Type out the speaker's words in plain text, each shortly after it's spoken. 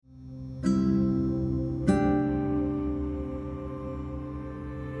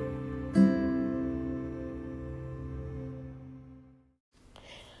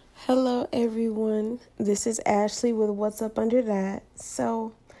everyone, this is Ashley with What's Up Under That.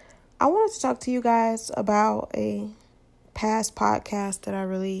 So I wanted to talk to you guys about a past podcast that I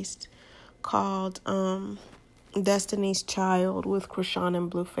released called Destiny's Child with Krishan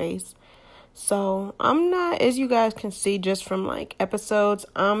and Blueface. So I'm not, as you guys can see just from episodes,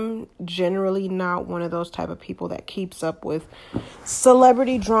 I'm generally not one of those type of people that keeps up with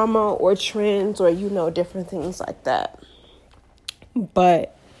celebrity drama or trends or different things like that.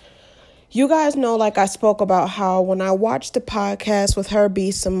 But you guys know, I spoke about how when I watched the podcast with her,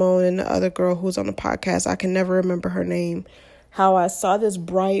 B. Simone, and the other girl who's on the podcast, I can never remember her name, how I saw this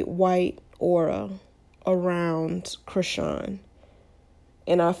bright white aura around Krishan.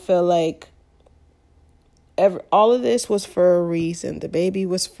 And I feel like all of this was for a reason. The baby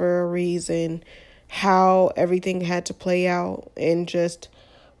was for a reason. How everything had to play out, and just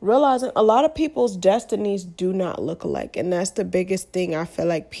realizing a lot of people's destinies do not look alike. And that's the biggest thing I feel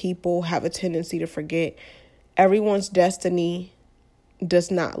like people have a tendency to forget. Everyone's destiny does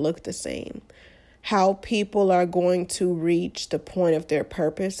not look the same. How people are going to reach the point of their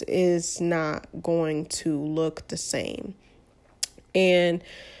purpose is not going to look the same. And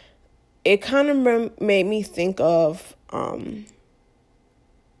it kind of made me think of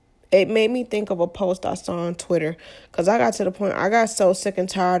a post I saw on Twitter, because I got to the point, I got so sick and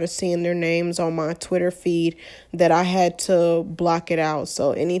tired of seeing their names on my Twitter feed that I had to block it out.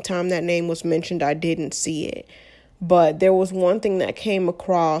 So anytime that name was mentioned, I didn't see it. But there was one thing that came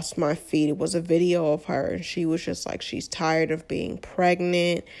across my feed. It was a video of her, and she was just like, she's tired of being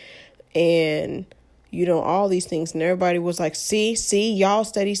pregnant and, all these things. And everybody was like, see, y'all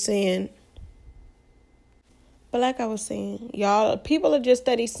steady saying. But like I was saying, y'all, people are just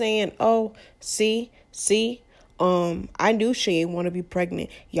steady saying, oh, see, I knew she didn't want to be pregnant.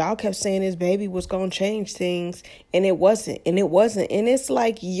 Y'all kept saying this baby was going to change things, and it wasn't. And it's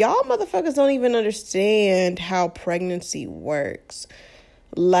like, y'all motherfuckers don't even understand how pregnancy works.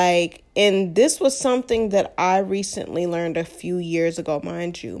 And this was something that I recently learned a few years ago,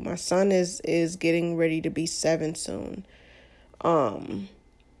 mind you. My son is getting ready to be 7 soon.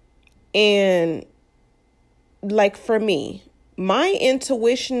 And for me, my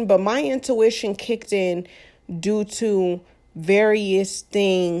intuition kicked in due to various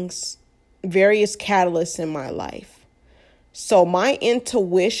things, various catalysts in my life. So my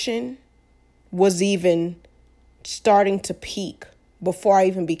intuition was even starting to peak before I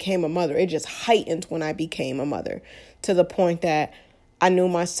even became a mother. It just heightened when I became a mother, to the point that I knew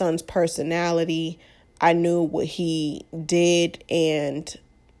my son's personality. I knew what he did and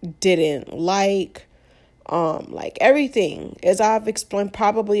didn't like. Everything, as I've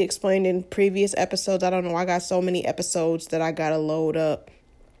probably explained in previous episodes. I don't know, I got so many episodes that I gotta load up,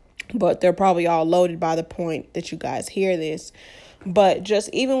 but they're probably all loaded by the point that you guys hear this. But just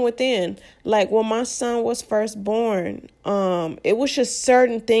even within, when my son was first born, it was just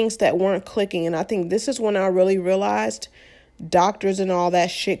certain things that weren't clicking. And I think this is when I really realized doctors and all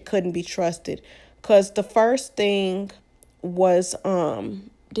that shit couldn't be trusted. Because the first thing was,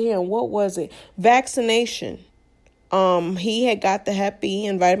 what was it? Vaccination. He had got the Hep B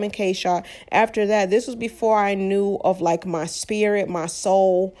and vitamin K shot. After that, this was before I knew of my spirit, my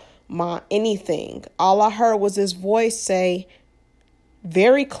soul, my anything. All I heard was this voice say,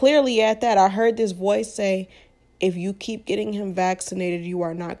 very clearly at that, I heard this voice say, if you keep getting him vaccinated, you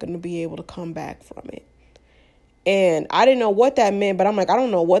are not going to be able to come back from it. And I didn't know what that meant, but I'm like, I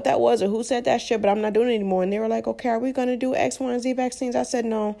don't know what that was or who said that shit, but I'm not doing it anymore. And they were like, okay, are we going to do X, Y, and Z vaccines? I said,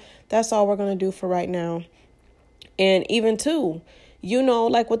 no, that's all we're going to do for right now. And even too,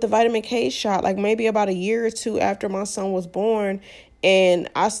 with the vitamin K shot, maybe about a year or two after my son was born, and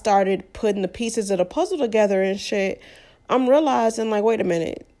I started putting the pieces of the puzzle together and shit, I'm realizing, wait a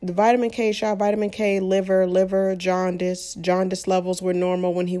minute, the vitamin K shot, vitamin K, liver, jaundice levels were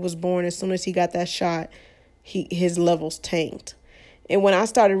normal when he was born. As soon as he got that shot, his levels tanked. And when I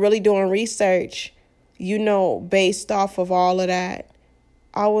started really doing research, based off of all of that,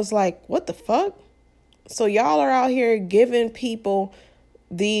 I was like, what the fuck? So y'all are out here giving people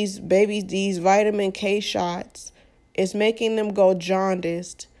these babies these vitamin K shots. It's making them go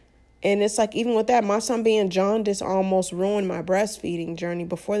jaundiced. And it's even with that, my son being jaundiced almost ruined my breastfeeding journey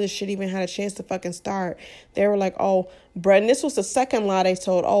before this shit even had a chance to fucking start. They were like, and this was the second lie they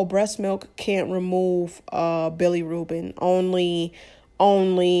told, breast milk can't remove bilirubin.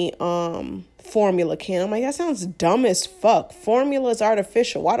 Only formula can. I'm like, that sounds dumb as fuck. Formula is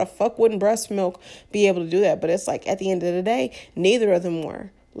artificial. Why the fuck wouldn't breast milk be able to do that? But it's at the end of the day, neither of them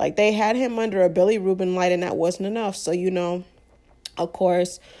were. They had him under a bilirubin light, and that wasn't enough. So, of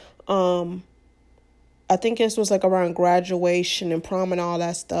course, I think this was like around graduation and prom and all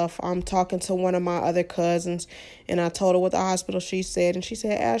that stuff. I'm talking to one of my other cousins, and I told her what the hospital she said. And she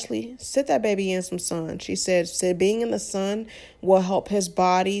said, Ashley, sit that baby in some sun. She said being in the sun will help his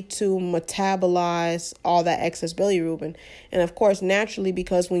body to metabolize all that excess bilirubin. And of course, naturally,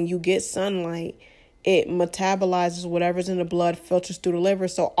 because when you get sunlight, it metabolizes whatever's in the blood, filters through the liver.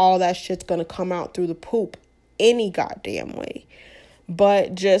 So all that shit's going to come out through the poop any goddamn way.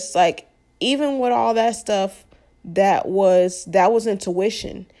 But just like, even with all that stuff, that was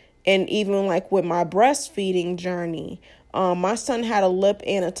intuition. And even like with my breastfeeding journey, my son had a lip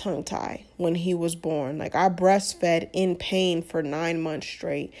and a tongue tie when he was born. Like, I breastfed in pain for 9 months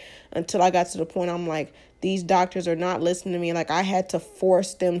straight until I got to the point I'm like, these doctors are not listening to me. Like, I had to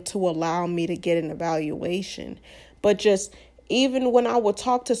force them to allow me to get an evaluation. But just even when I would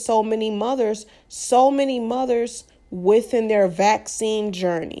talk to so many mothers within their vaccine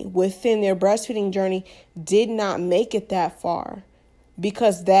journey, within their breastfeeding journey, did not make it that far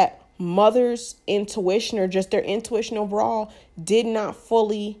because that mother's intuition, or just their intuition overall, did not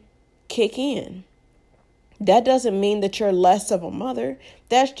fully kick in. That doesn't mean that you're less of a mother.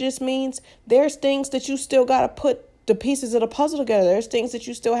 That just means there's things that you still got to put the pieces of the puzzle together. There's things that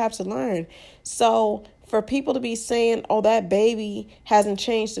you still have to learn. So for people to be saying, oh, that baby hasn't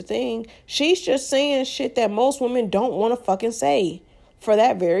changed a thing, she's just saying shit that most women don't want to fucking say for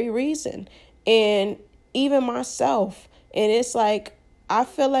that very reason. And even myself. And it's like, I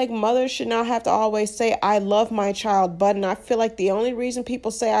feel like mothers should not have to always say, I love my child, but, and I feel like the only reason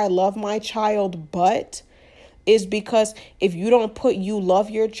people say I love my child, but, is because if you don't put you love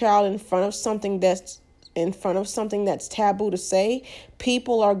your child in front of something that's taboo to say,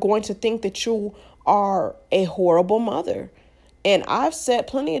 people are going to think that you are a horrible mother. And I've said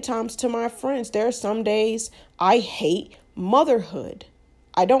plenty of times to my friends, there are some days I hate motherhood.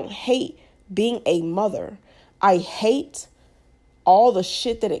 I don't hate being a mother. I hate all the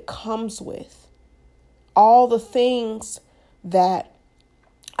shit that it comes with. All the things that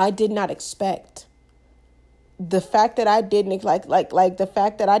I did not expect. The fact that I didn't the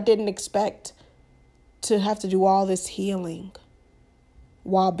fact that I didn't expect to have to do all this healing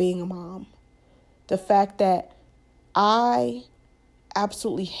while being a mom. The fact that I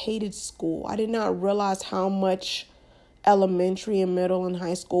absolutely hated school. I did not realize how much elementary and middle and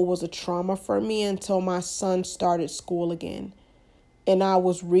high school was a trauma for me until my son started school again. And I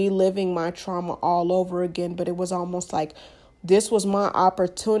was reliving my trauma all over again. But it was almost like this was my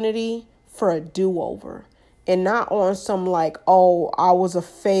opportunity for a do-over. And not on some like, oh, I was a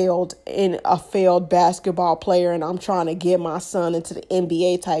failed basketball player and I'm trying to get my son into the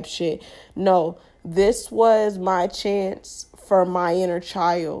NBA type shit. No, this was my chance for my inner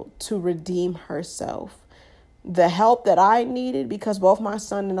child to redeem herself. The help that I needed, because both my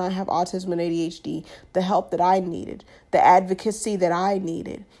son and I have autism and ADHD, the help that I needed, the advocacy that I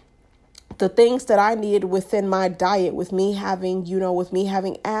needed, the things that I needed within my diet, with me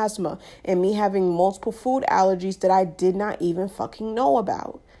having asthma and me having multiple food allergies that I did not even fucking know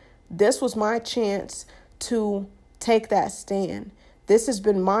about. This was my chance to take that stand. This has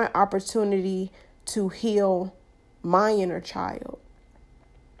been my opportunity to heal my inner child.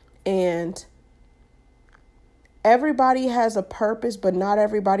 And everybody has a purpose, but not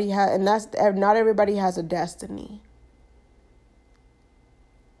everybody has a destiny.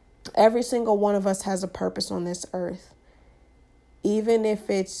 Every single one of us has a purpose on this earth. Even if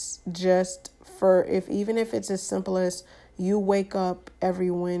it's as simple as you wake up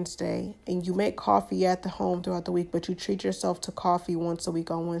every Wednesday and you make coffee at the home throughout the week, but you treat yourself to coffee once a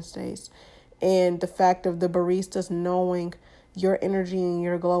week on Wednesdays. And the fact of the baristas knowing your energy and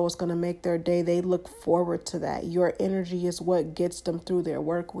your glow is going to make their day, they look forward to that. Your energy is what gets them through their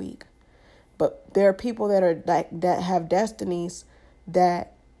work week. But there are people that have destinies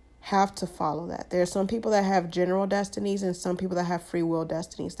that have to follow that. There are some people that have general destinies and some people that have free will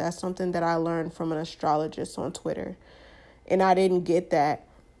destinies. That's something that I learned from an astrologist on Twitter. And I didn't get that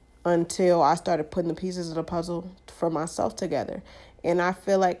until I started putting the pieces of the puzzle for myself together. And I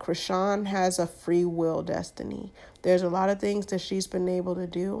feel like Krishan has a free will destiny. There's a lot of things that she's been able to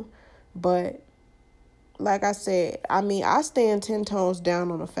do. But like I said, I stand 10 toes down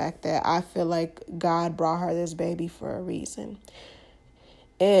on the fact that I feel like God brought her this baby for a reason.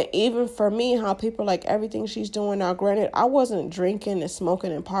 And even for me, how people like everything she's doing now, granted, I wasn't drinking and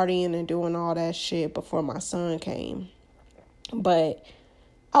smoking and partying and doing all that shit before my son came. But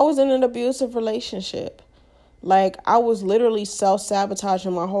I was in an abusive relationship. Like, I was literally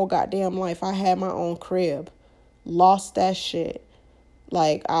self-sabotaging my whole goddamn life. I had my own crib. Lost that shit.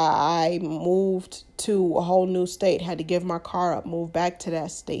 Like, I moved to a whole new state. Had to give my car up. Moved back to that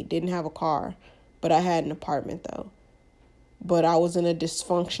state. Didn't have a car. But I had an apartment though. But I was in a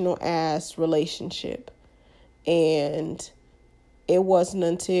dysfunctional ass relationship. And it wasn't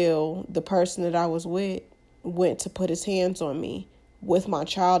until the person that I was with went to put his hands on me with my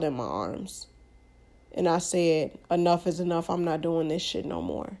child in my arms. And I said, enough is enough. I'm not doing this shit no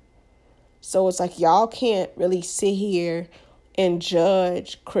more. So it's like, y'all can't really sit here and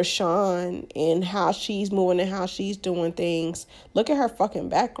judge Krishan and how she's moving and how she's doing things. Look at her fucking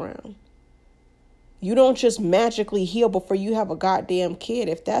background. You don't just magically heal before you have a goddamn kid.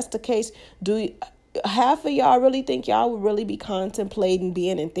 If that's the case, half of y'all really think y'all would really be contemplating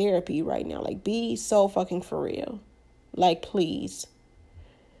being in therapy right now? Like, be so fucking for real. Like, please.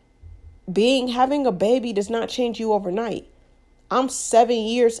 Having a baby does not change you overnight. I'm 7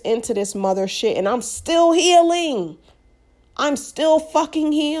 years into this mother shit and I'm still healing. I'm still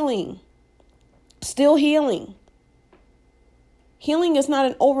fucking healing. Still healing. Healing is not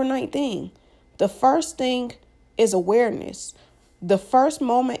an overnight thing. The first thing is awareness. The first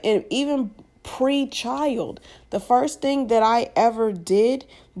moment, and even pre-child, the first thing that I ever did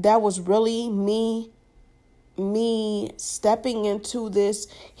that was really me stepping into this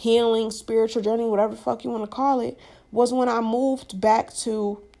healing spiritual journey, whatever the fuck you want to call it, was when I moved back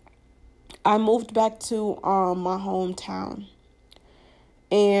to my hometown.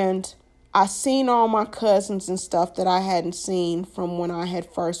 And I seen all my cousins and stuff that I hadn't seen from when I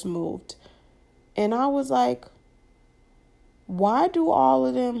had first moved. And I was like, why do all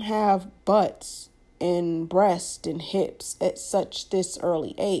of them have butts and breasts and hips at this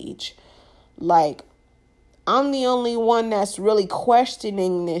early age? Like, I'm the only one that's really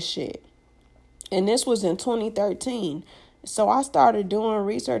questioning this shit. And this was in 2013. So I started doing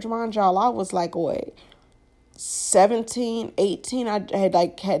research. Mind y'all, I was like, 17, 18.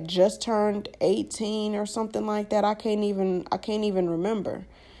 I had just turned 18 or something like that. I can't even remember.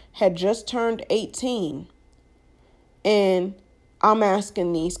 Had just turned 18. And I'm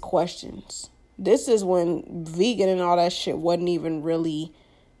asking these questions. This is when vegan and all that shit wasn't even really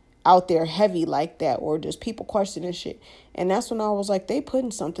out there heavy like that, or just people questioning shit. And that's when I was like, they putting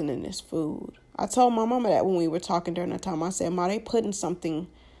something in this food. I told my mama that when we were talking during that time. I said, Ma, they're putting something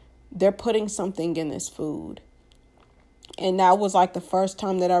in this food. And that was like the first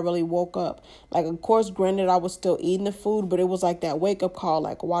time that I really woke up. Like, of course, granted, I was still eating the food, but it was like that wake up call.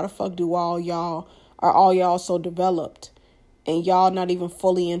 Like, why the fuck are all y'all so developed? And y'all not even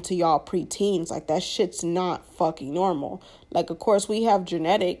fully into y'all preteens. Like, that shit's not fucking normal. Like, of course, we have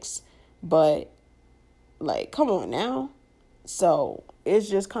genetics, but, like, come on now. So, it's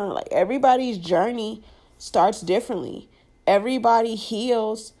just kind of like everybody's journey starts differently. Everybody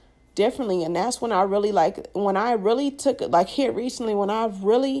heals differently. And that's when I really, when I've really taken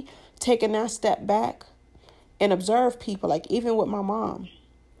that step back and observed people, like, even with my mom.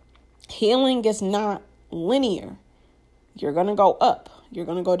 Healing is not linear. You're going to go up. You're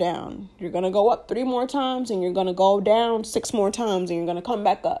going to go down. You're going to go up 3 more times and you're going to go down 6 more times and you're going to come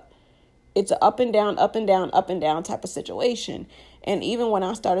back up. It's an up and down, up and down, up and down type of situation. And even when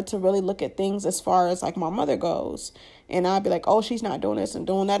I started to really look at things as far as like my mother goes, and I'd be like, oh, she's not doing this and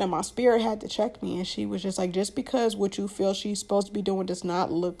doing that. And my spirit had to check me. And she was just like, just because what you feel she's supposed to be doing does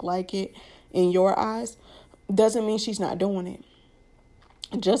not look like it in your eyes, doesn't mean she's not doing it.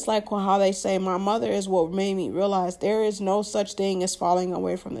 Just like how they say, my mother is what made me realize there is no such thing as falling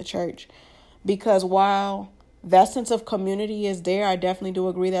away from the church. Because while that sense of community is there, I definitely do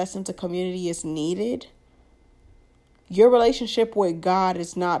agree that sense of community is needed. Your relationship with God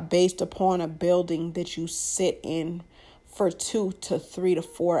is not based upon a building that you sit in for 2 to 3 to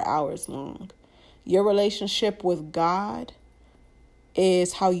 4 hours long. Your relationship with God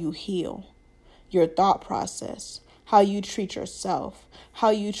is how you heal, your thought process, how you treat yourself, how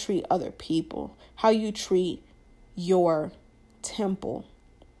you treat other people, how you treat your temple,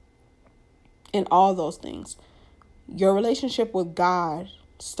 and all those things. Your relationship with God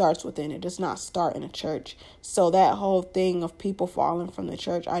starts within. It does not start in a church. So that whole thing of people falling from the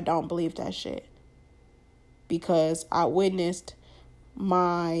church, I don't believe that shit. Because I witnessed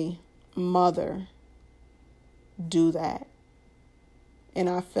my mother do that. And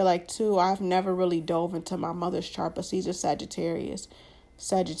I feel like, too, I've never really dove into my mother's chart, but she's a Sagittarius.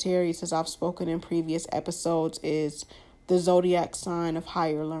 Sagittarius, as I've spoken in previous episodes, is the zodiac sign of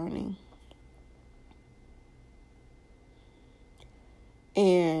higher learning.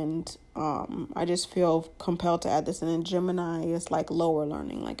 And I just feel compelled to add this. And then Gemini is like lower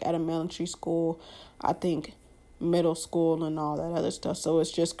learning, like at elementary school, I think middle school and all that other stuff. So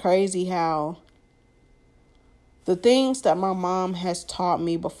it's just crazy how the things that my mom has taught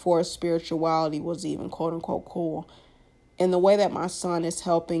me before spirituality was even quote unquote cool, and the way that my son is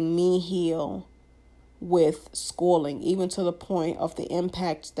helping me heal with schooling, even to the point of the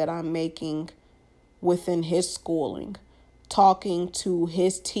impact that I'm making within his schooling, talking to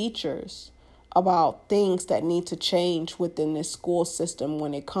his teachers about things that need to change within this school system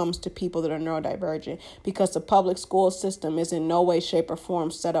when it comes to people that are neurodivergent, because the public school system is in no way, shape, or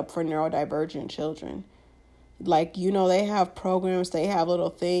form set up for neurodivergent children. Like, they have programs, they have little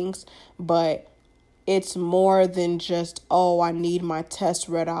things, but it's more than just, oh, I need my test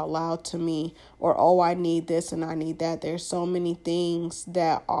read out loud to me, or, oh, I need this and I need that. There's so many things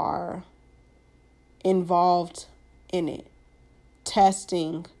that are involved in it.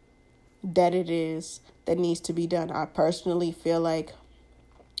 Testing that needs to be done. I personally feel like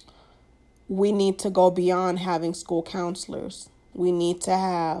we need to go beyond having school counselors. We need to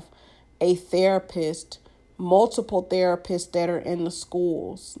have a therapist, multiple therapists that are in the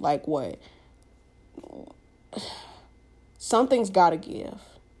schools. Like what? Something's got to give.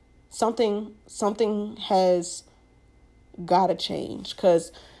 Something has got to change,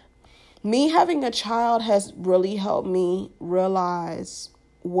 because me having a child has really helped me realize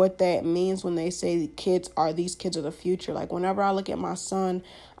what that means when they say these kids are the future. Like, whenever I look at my son,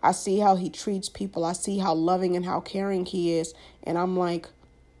 I see how he treats people. I see how loving and how caring he is. And I'm like,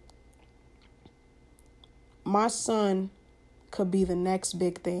 my son could be the next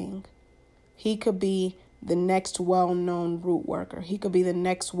big thing. He could be the next well-known root worker. He could be the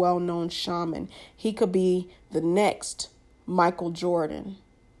next well-known shaman. He could be the next Michael Jordan,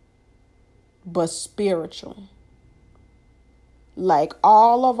 but spiritual. Like,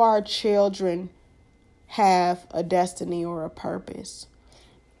 all of our children have a destiny or a purpose.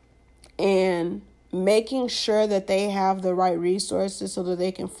 And making sure that they have the right resources so that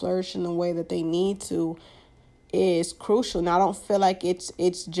they can flourish in the way that they need to is crucial. And I don't feel like it's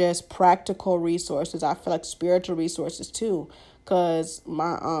just practical resources. I feel like spiritual resources too. Because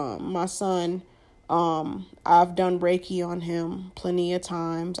my son, I've done Reiki on him plenty of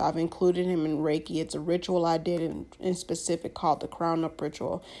times. I've included him in Reiki. It's a ritual I did in specific called the Crown Up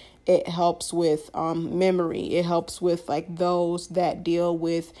Ritual. It helps with memory. It helps with like those that deal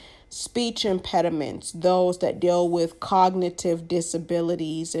with speech impediments, those that deal with cognitive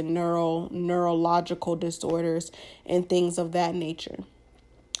disabilities and neurological disorders and things of that nature.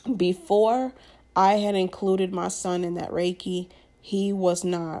 Before I had included my son in that Reiki, he was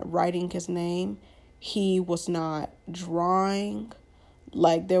not writing his name. He was not drawing.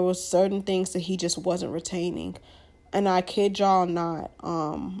 Like, there was certain things that he just wasn't retaining. And I kid y'all not,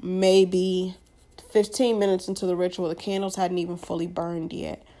 maybe 15 minutes into the ritual, the candles hadn't even fully burned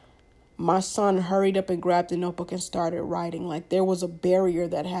yet. My son hurried up and grabbed a notebook and started writing. Like, there was a barrier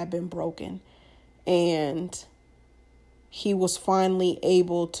that had been broken. And he was finally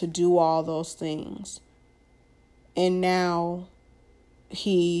able to do all those things. And now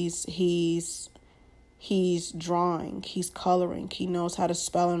he's drawing, he's coloring, he knows how to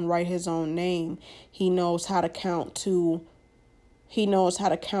spell and write his own name. He knows how to count to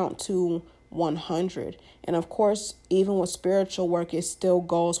 100. And of course, even with spiritual work, it still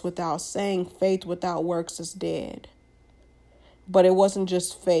goes without saying, faith without works is dead. But it wasn't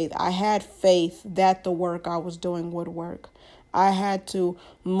just faith. I had faith that the work I was doing would work. I had to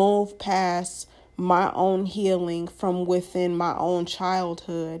move past my own healing from within my own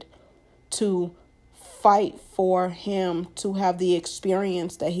childhood to fight for him to have the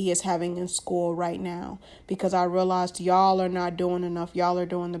experience that he is having in school right now, because I realized y'all are not doing enough. Y'all are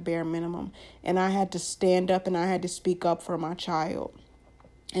doing the bare minimum. And I had to stand up and I had to speak up for my child.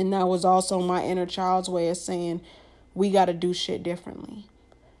 And that was also my inner child's way of saying, we got to do shit differently.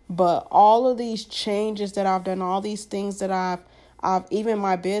 But all of these changes that I've done, all these things that I've even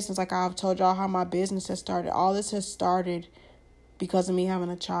my business, like I've told y'all how my business has started. All this has started because of me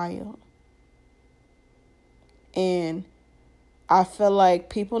having a child. And I feel like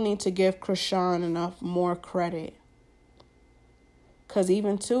people need to give Krishan enough more credit. Because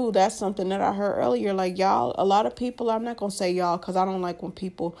even too, that's something that I heard earlier. Like, y'all, a lot of people, I'm not going to say y'all because I don't like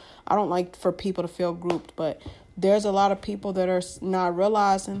for people to feel grouped. But there's a lot of people that are not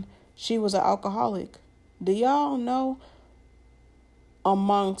realizing she was an alcoholic. Do y'all know,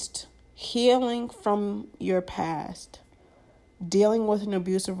 amongst healing from your past, dealing with an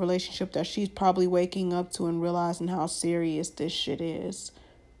abusive relationship that she's probably waking up to and realizing how serious this shit is,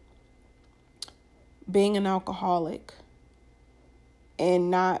 being an alcoholic and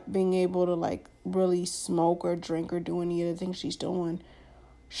not being able to like really smoke or drink or do any of the things she's doing,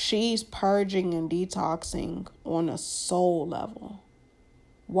 she's purging and detoxing on a soul level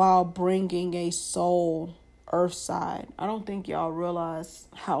while bringing a soul earth side. I don't think y'all realize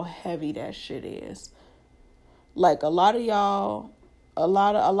how heavy that shit is. Like, a lot of A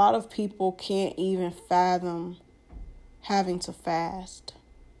lot of people can't even fathom having to fast.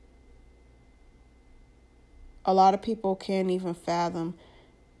 A lot of people can't even fathom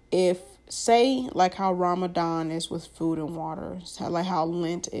if, say, like how Ramadan is with food and water, like how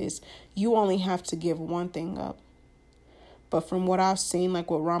Lent is, you only have to give one thing up. But from what I've seen,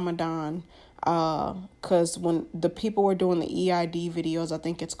 like with Ramadan, because when the people were doing the EID videos, I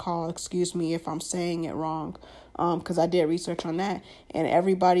think it's called, excuse me if I'm saying it wrong, because I did research on that, and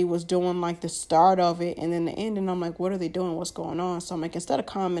everybody was doing like the start of it and then the end, and I'm like, what are they doing? What's going on? So I'm like, instead of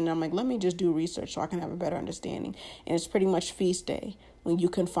commenting, I'm like, let me just do research so I can have a better understanding. And it's pretty much feast day, when you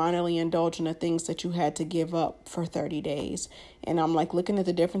can finally indulge in the things that you had to give up for 30 days. And I'm like looking at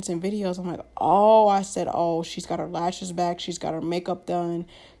the difference in videos. I'm like, she's got her lashes back. She's got her makeup done.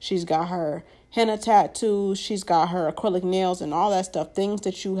 She's got her henna tattoos. She's got her acrylic nails and all that stuff. Things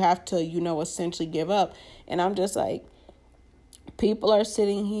that you have to, essentially give up. And I'm just like, people are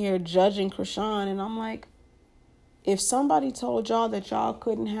sitting here judging Krishan. And I'm like, if somebody told y'all that y'all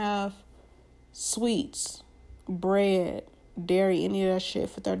couldn't have sweets, bread, dairy, any of that shit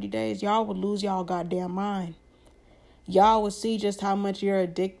for 30 days, y'all would lose y'all goddamn mind. Y'all would see just how much you're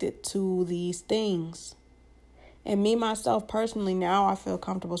addicted to these things. And me, myself, personally, now I feel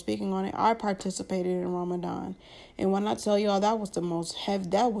comfortable speaking on it. I participated in Ramadan. And when I tell y'all, that was the most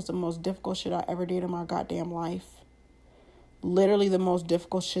difficult shit I ever did in my goddamn life. Literally the most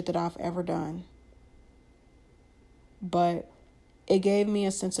difficult shit that I've ever done. But it gave me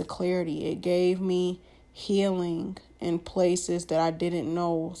a sense of clarity. It gave me healing in places that I didn't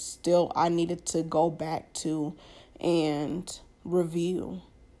know still I needed to go back to and review.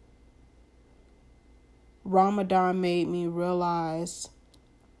 Ramadan made me realize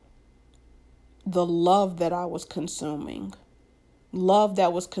the love that I was consuming. Love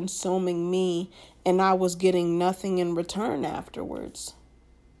that was consuming me, and I was getting nothing in return afterwards.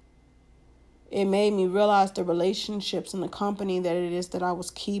 It made me realize the relationships and the company that it is that I was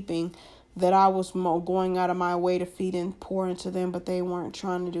keeping, that I was going out of my way to feed and pour into them, but they weren't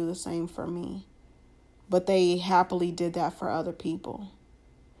trying to do the same for me. But they happily did that for other people.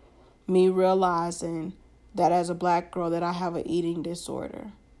 Me realizing that as a Black girl that I have an eating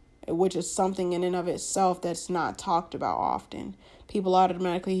disorder, which is something in and of itself that's not talked about often. People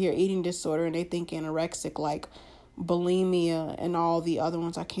automatically hear eating disorder and they think anorexic, like bulimia and all the other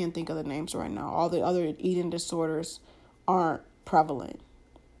ones. I can't think of the names right now. All the other eating disorders aren't prevalent.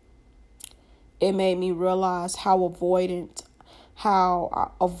 It made me realize how avoidant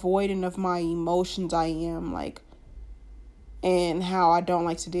of my emotions I am, and how I don't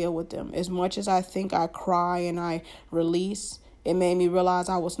like to deal with them. As much as I think I cry and I release, it made me realize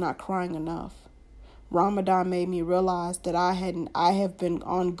I was not crying enough. Ramadan made me realize that I have been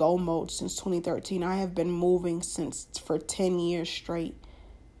on go mode since 2013. I have been moving for 10 years straight.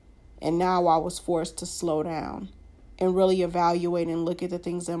 And now I was forced to slow down and really evaluate and look at the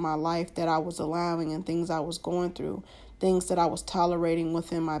things in my life that I was allowing and things I was going through, things that I was tolerating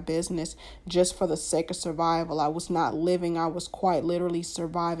within my business just for the sake of survival. I was not living. I was quite literally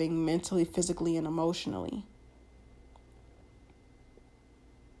surviving mentally, physically, and emotionally.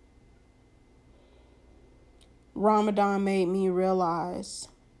 Ramadan made me realize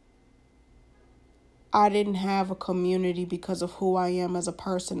I didn't have a community because of who I am as a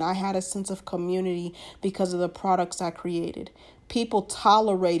person. I had a sense of community because of the products I created. People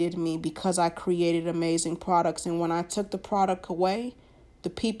tolerated me because I created amazing products. And when I took the product away, the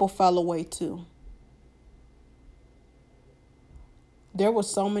people fell away too. There were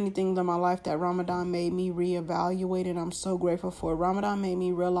so many things in my life that Ramadan made me reevaluate, and I'm so grateful for it. Ramadan made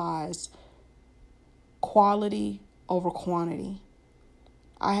me realize quality over quantity.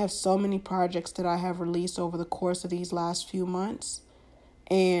 I have so many projects that I have released over the course of these last few months.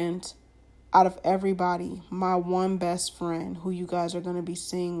 And out of everybody, my one best friend, who you guys are going to be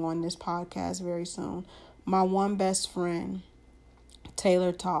seeing on this podcast very soon, my one best friend,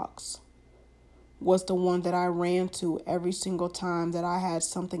 Taylor Talks, was the one that I ran to every single time that I had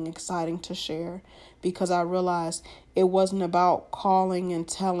something exciting to share, because I realized it wasn't about calling and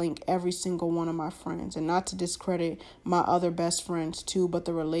telling every single one of my friends, and not to discredit my other best friends too, but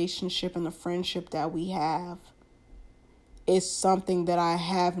the relationship and the friendship that we have is something that I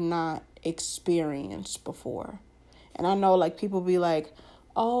have not experienced before. And I know people be like,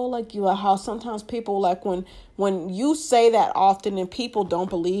 oh, how sometimes people when you say that often and people don't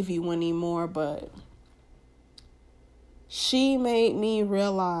believe you anymore, but she made me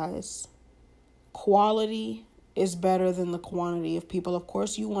realize quality is better than the quantity of people. Of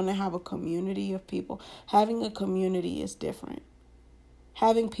course, you want to have a community of people. Having a community is different.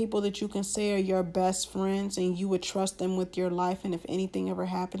 Having people that you can say are your best friends and you would trust them with your life, and if anything ever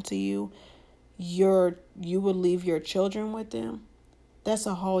happened to you, you would leave your children with them. That's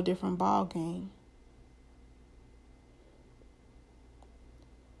a whole different ball game.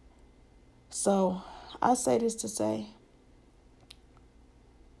 So I say this to say,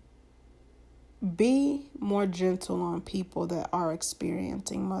 be more gentle on people that are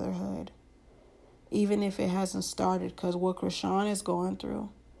experiencing motherhood, even if it hasn't started, because what Krishan is going through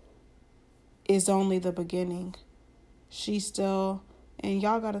is only the beginning. She's still, and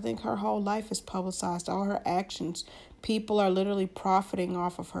y'all got to think, her whole life is publicized, all her actions. People are literally profiting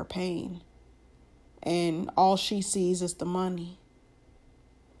off of her pain, and all she sees is the money.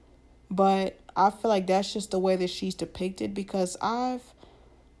 But I feel like that's just the way that she's depicted, because I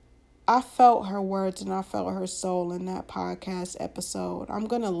felt her words and I felt her soul in that podcast episode. I'm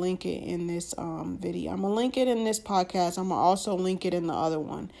going to link it in this video. I'm going to link it in this podcast. I'm going to also link it in the other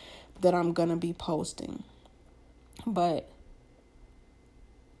one that I'm going to be posting. But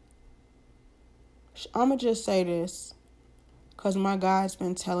I'm going to just say this, because my God's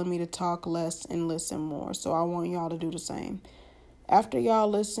been telling me to talk less and listen more. So I want y'all to do the same. After y'all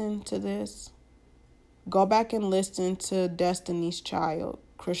listen to this, go back and listen to Destiny's Child,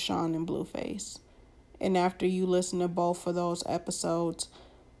 Krishan and Blueface. And after you listen to both of those episodes,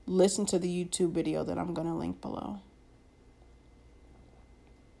 listen to the YouTube video that I'm going to link below.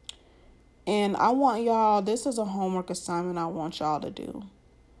 And I want y'all, this is a homework assignment I want y'all to do.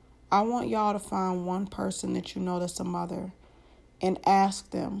 I want y'all to find one person that you know that's a mother and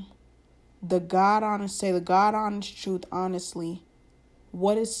ask them the God honest truth honestly.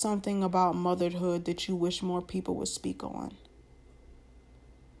 What is something about motherhood that you wish more people would speak on?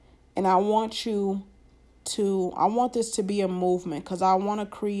 And I want this to be a movement, because I want to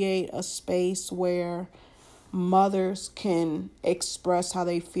create a space where mothers can express how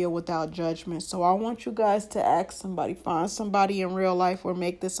they feel without judgment. So I want you guys to ask somebody, find somebody in real life, or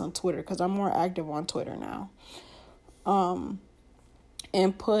make this on Twitter, because I'm more active on Twitter now.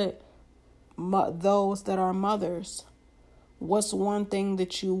 And put those that are mothers. What's one thing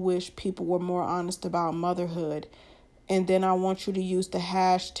that you wish people were more honest about motherhood? And then I want you to use the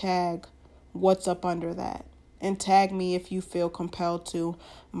hashtag what's up under that. And tag me if you feel compelled to.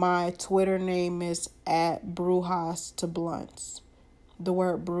 My Twitter name is @Brujas to Blunts. The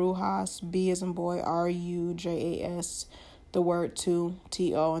word Brujas, B as in boy, RUJAS. The word to,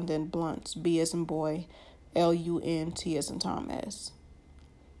 TO, and then Blunts, B as in boy, LUNT as in Tom S.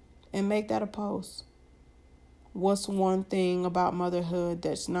 And make that a post. What's one thing about motherhood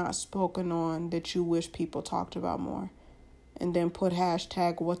that's not spoken on that you wish people talked about more? And then put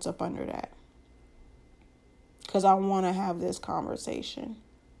hashtag what's up under that. Because I want to have this conversation.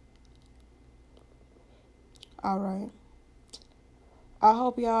 All right. I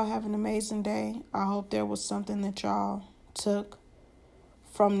hope y'all have an amazing day. I hope there was something that y'all took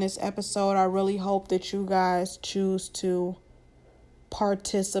from this episode. I really hope that you guys choose to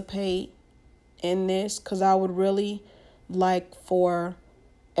participate in this, because I would really like for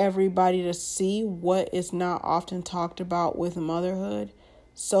everybody to see what is not often talked about with motherhood,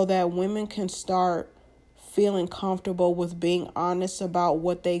 so that women can start feeling comfortable with being honest about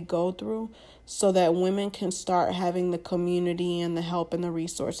what they go through, so that women can start having the community and the help and the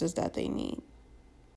resources that they need.